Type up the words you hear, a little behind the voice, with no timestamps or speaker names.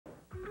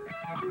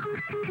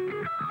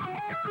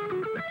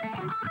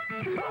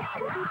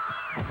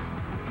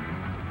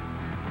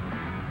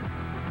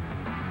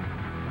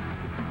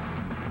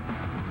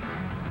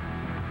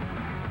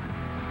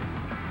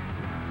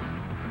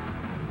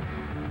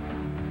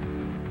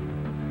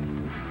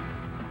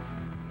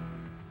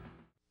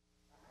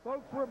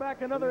Folks, we're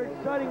back, another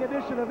exciting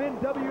edition of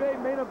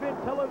NWA Main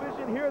Event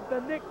Television here at the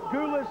Nick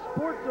Gulas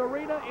Sports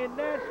Arena in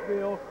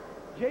Nashville.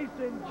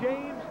 Jason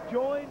James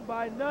joined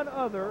by none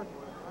other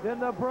than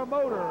the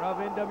promoter of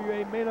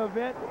NWA Main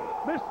Event,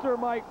 Mr.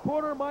 Mike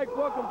Porter. Mike,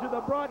 welcome to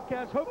the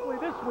broadcast. Hopefully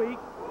this week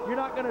you're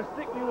not going to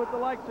stick me with the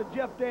likes of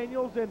Jeff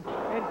Daniels and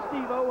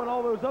Steve-O and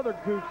all those other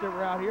goofs that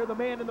were out here, the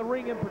man in the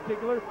ring in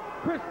particular,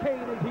 Chris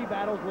Cane, as he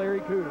battles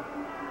Larry Cooter.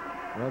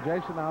 Well,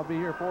 Jason, I'll be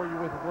here for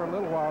you for a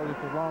little while,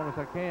 just as long as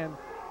I can.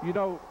 You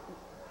know,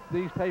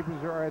 these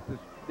tapings are at the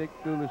Nick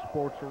Gulas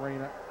Sports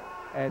Arena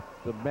at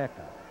the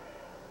Mecca.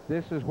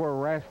 This is where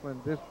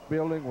wrestling, this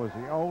building was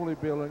the only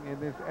building in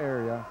this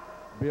area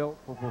built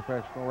for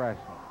professional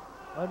wrestling.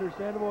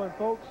 Understandable, and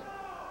folks,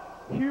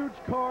 huge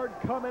card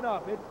coming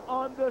up. It's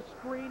on the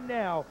screen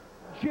now.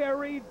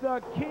 Jerry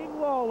the King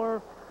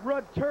Lawler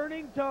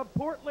returning to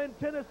Portland,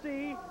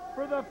 Tennessee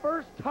for the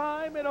first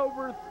time in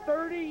over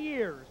 30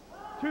 years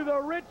to the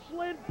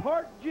Richland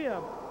Park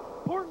Gym.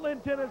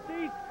 Portland,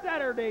 Tennessee,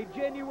 Saturday,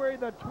 January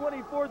the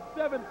 24th,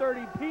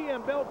 7:30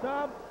 p.m. bell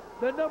time.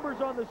 The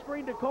number's on the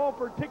screen to call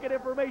for ticket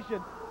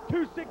information,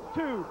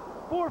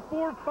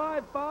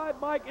 262-4455.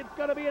 Mike, it's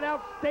going to be an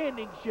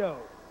outstanding show.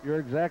 You're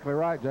exactly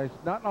right, Jason.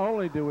 Not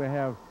only do we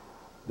have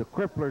the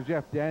crippler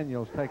Jeff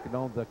Daniels taking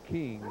on the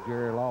King,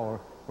 Jerry Lawler,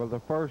 for the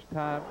first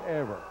time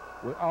ever,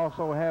 we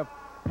also have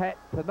Pat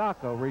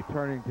Tanaka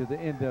returning to the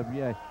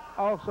NWA.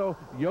 Also,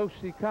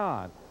 Yoshi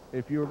Khan.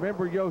 If you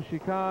remember Yoshi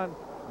Khan,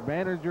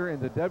 manager in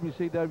the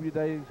WCW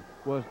days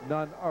was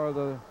none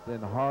other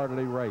than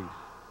Harley Race.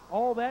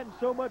 All that and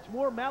so much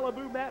more.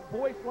 Malibu Matt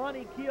Boyce,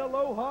 Lonnie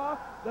Kealoha,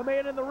 the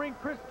man in the ring,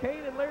 Chris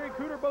Cane, and Larry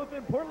Cooter, both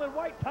in Portland.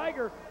 White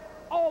Tiger.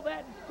 All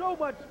that and so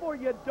much more.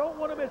 You don't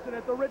want to miss it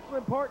at the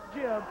Richland Park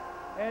Gym.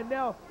 And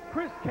now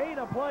Chris Cane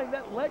applying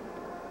that leg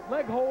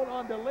hold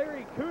onto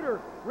Larry Cooter,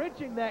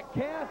 wrenching that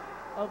calf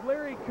of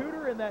Larry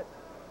Cooter, and that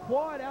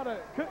quad out of,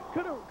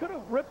 could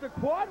have ripped a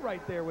quad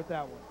right there with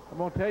that one. I'm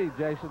going to tell you,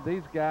 Jason,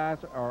 these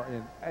guys are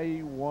in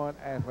A1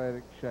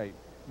 athletic shape.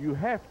 You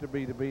have to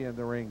be in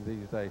the ring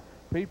these days.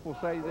 People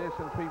say this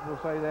and people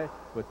say that,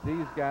 but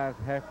these guys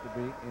have to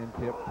be in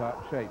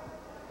tip-top shape.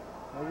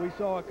 We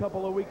saw a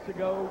couple of weeks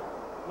ago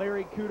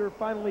Larry Cooter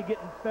finally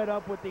getting fed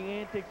up with the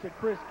antics of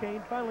Chris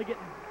Cane, finally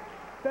getting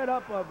fed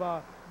up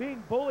of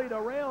being bullied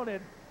around,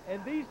 and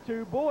these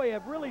two, boy,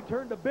 have really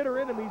turned to bitter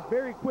enemies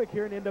very quick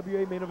here in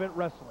NWA Main Event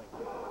Wrestling.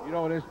 You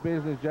know, in this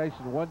business,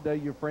 Jason, one day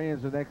you're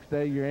friends, the next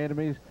day you're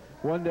enemies.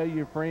 One day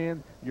your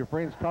friends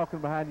talking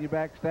behind your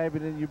back,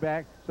 stabbing in your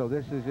back. So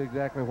this is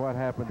exactly what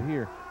happened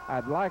here.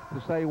 I'd like to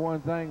say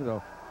one thing,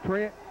 though.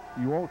 Trent,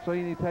 you won't see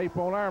any tape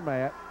on our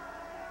mat.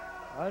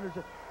 I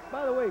understand.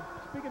 By the way,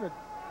 speaking of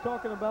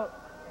talking about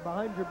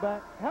behind your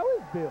back, how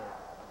is Bill?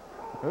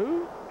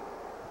 Who?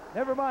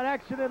 Never mind,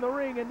 action in the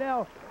ring, and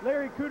now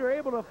Larry Cooter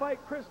able to fight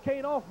Chris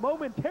Cane off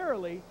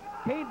momentarily.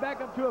 Cane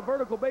back up to a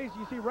vertical base.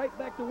 You see right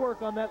back to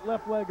work on that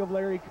left leg of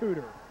Larry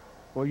Cooter.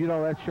 Well, you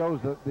know, that shows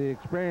the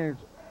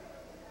experience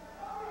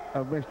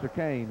of Mr.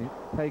 Cane.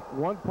 Take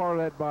one part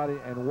of that body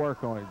and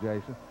work on it,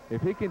 Jason.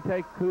 If he can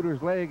take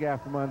Cooter's leg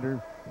out from under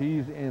him,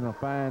 he's in a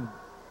fine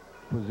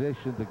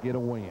position to get a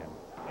win.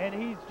 And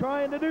he's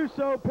trying to do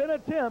so, pin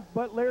attempt,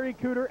 but Larry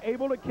Cooter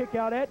able to kick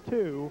out at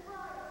 2.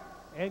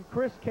 And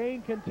Chris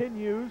Cane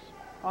continues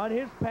on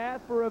his path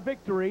for a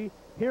victory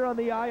here on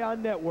the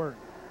Ion Network.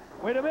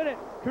 Wait a minute,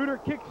 Cooter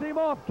kicks him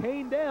off,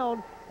 Cane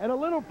down, and a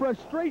little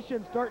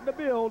frustration starting to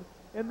build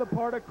in the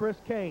part of Chris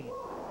Cane.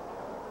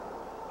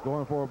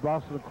 Going for a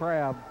Boston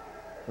Crab.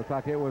 Looks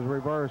like it was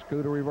reversed.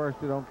 Cooter reversed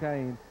it on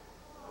Cane.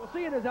 Well,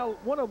 seeing as how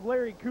one of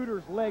Larry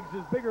Cooter's legs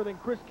is bigger than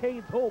Chris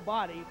Cane's whole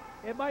body,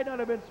 it might not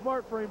have been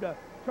smart for him to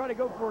try to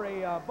go for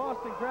a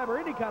Boston Crab or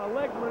any kind of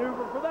leg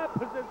maneuver for that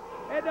position.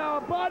 And now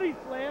a body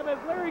slam as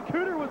Larry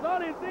Cooter was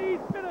on his knees.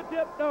 Pin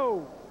attempt,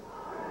 no.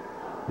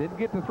 Didn't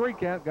get the 3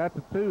 count, got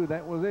the 2.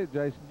 That was it,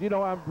 Jason. You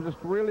know, I'm just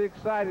really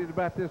excited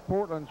about this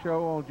Portland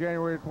show on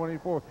January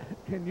 24th.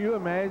 Can you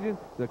imagine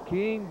the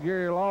King,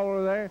 Jerry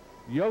Lawler there,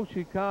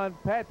 Yoshi Khan,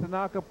 Pat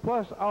Tanaka,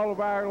 plus all of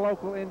our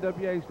local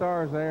NWA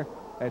stars there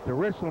at the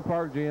Richland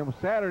Park Gym,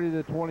 Saturday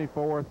the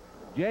 24th,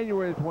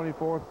 January the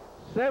 24th,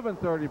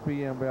 7:30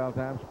 p.m. bell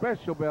time,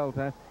 special bell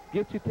time.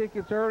 Get your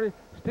tickets early.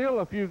 Still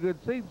a few good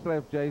seats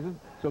left, Jason.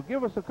 So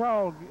give us a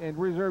call and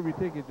reserve your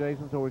ticket,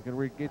 Jason, so we can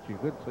get you a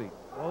good seat.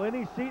 Well,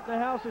 any seat in the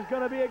house is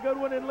going to be a good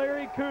one, and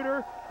Larry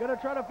Cooter going to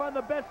try to find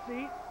the best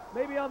seat,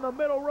 maybe on the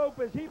middle rope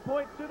as he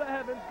points to the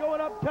heavens. Going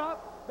up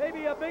top,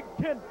 maybe a big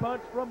 10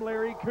 punch from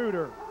Larry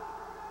Cooter.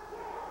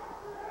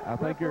 I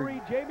think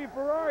Referee Jamie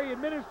Ferrari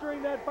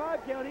administering that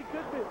 5 count. He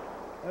could be.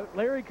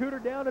 Larry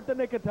Cooter down at the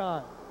nick of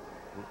time.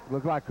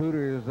 Looks like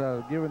Cooter is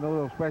giving a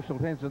little special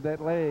attention to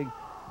that leg.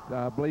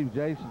 I believe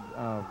Jason,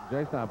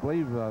 I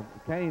believe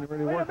Cane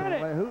really Wait a working on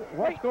minute. that.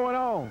 What's going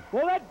on?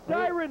 Well, that's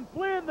Dyron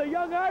Flynn, the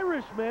young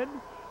Irishman,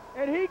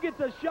 and he gets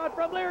a shot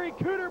from Larry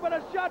Cooter, but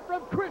a shot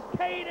from Chris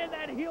Cane, and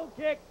that heel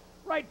kick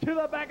right to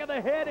the back of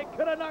the head. It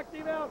could have knocked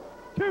him out.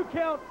 2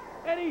 count,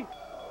 and he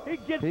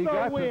gets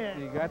the win.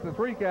 He got the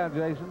 3 count,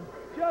 Jason.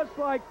 Just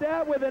like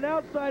that, with an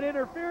outside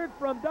interference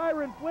from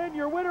Dyron Flynn,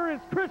 your winner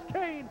is Chris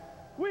Cane.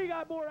 We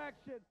got more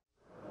action.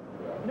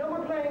 No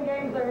more playing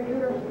games, Larry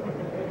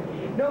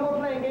Cooter. No more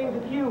playing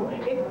games with you.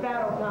 It's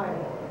battle time.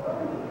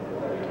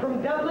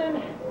 From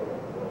Dublin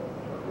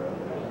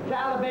to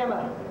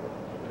Alabama,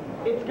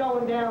 it's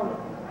going down.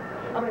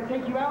 I'm going to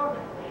take you out,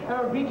 and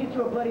I'm going to beat you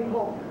to a bloody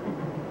pulp.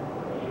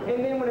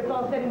 And then when it's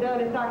all said and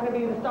done, it's not going to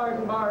be the stars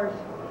and bars,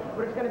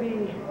 but it's going to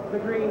be the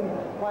green,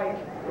 white,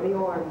 and the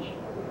orange.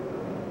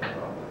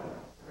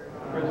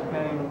 Chris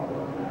Cane, I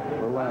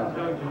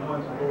told you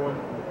once, boy.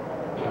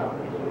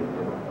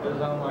 It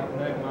was on like a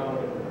neck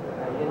moment.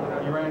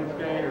 You ran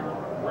scared,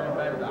 ran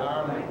back to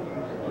Ireland.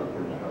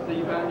 See,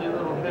 you found your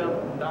little help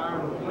from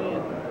Dyron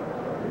Flynn.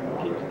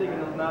 Keep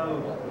sticking his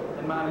nose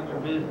and minding your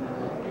business.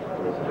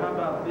 So how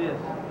about this?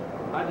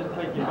 I just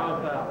take you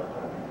both out.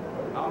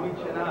 I'll meet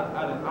you out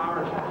at an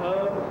Irish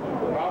pub,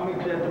 or I'll meet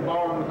you at the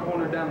bar in the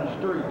corner down the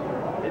street.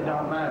 It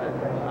don't matter.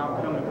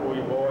 I'm coming for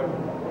you, boy.